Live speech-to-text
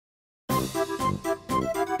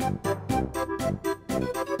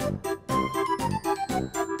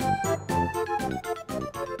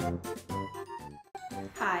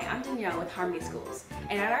Young with Harmony Schools,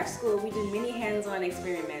 and at our school we do many hands-on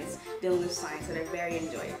experiments dealing with science that are very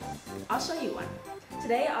enjoyable. I'll show you one.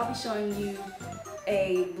 Today I'll be showing you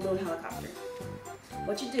a balloon helicopter.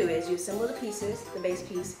 What you do is you assemble the pieces, the base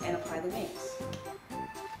piece, and apply the wings.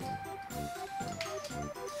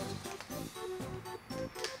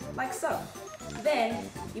 Like so. Then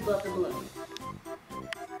you blow up the balloon.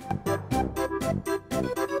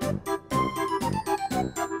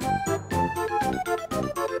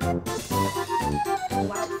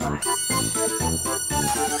 Watch it fly.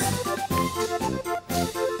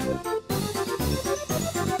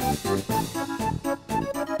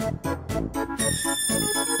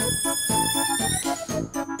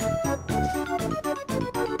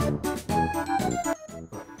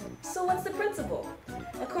 So what's the principle?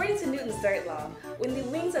 According to Newton's third law, when the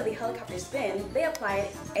wings of the helicopter spin, they apply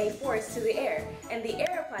a force to the air, and the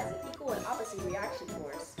air applies an equal and opposite reaction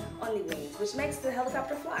force on the wings, which makes the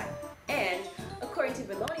helicopter fly. And according to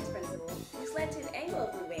Bernoulli's principle, the slanted angle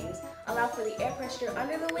of the wings allow for the air pressure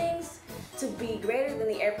under the wings to be greater than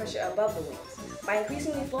the air pressure above the wings by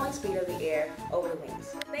increasing the flowing speed of the air over the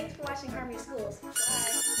wings. Thanks for watching Harmony Schools.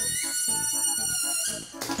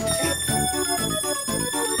 Bye!